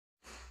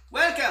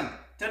Welcome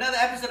to another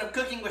episode of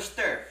Cooking with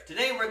Sturf.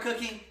 Today we're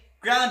cooking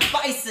ground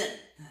bison.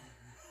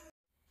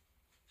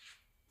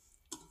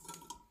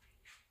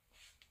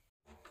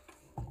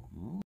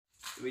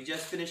 We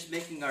just finished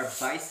making our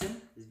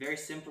bison. It's very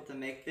simple to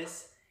make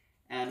this.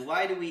 And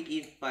why do we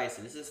eat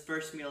bison? This is the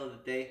first meal of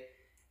the day. It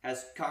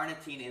has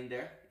carnitine in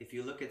there. If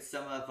you look at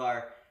some of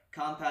our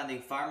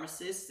compounding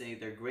pharmacists,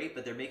 they're great,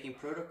 but they're making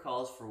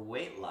protocols for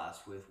weight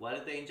loss with, what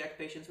do they inject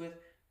patients with?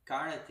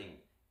 Carnitine,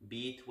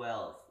 B12,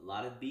 a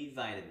lot of B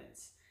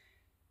vitamins.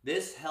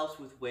 This helps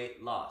with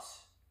weight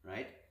loss,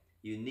 right?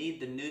 You need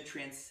the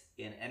nutrients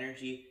in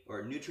energy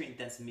or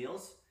nutrient-dense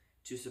meals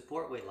to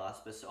support weight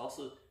loss, but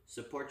also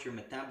support your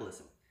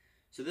metabolism.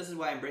 So this is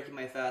why I'm breaking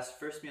my fast,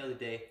 first meal of the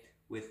day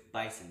with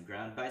bison.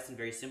 Ground bison,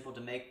 very simple to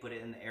make, put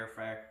it in the air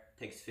fryer,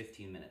 takes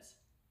 15 minutes.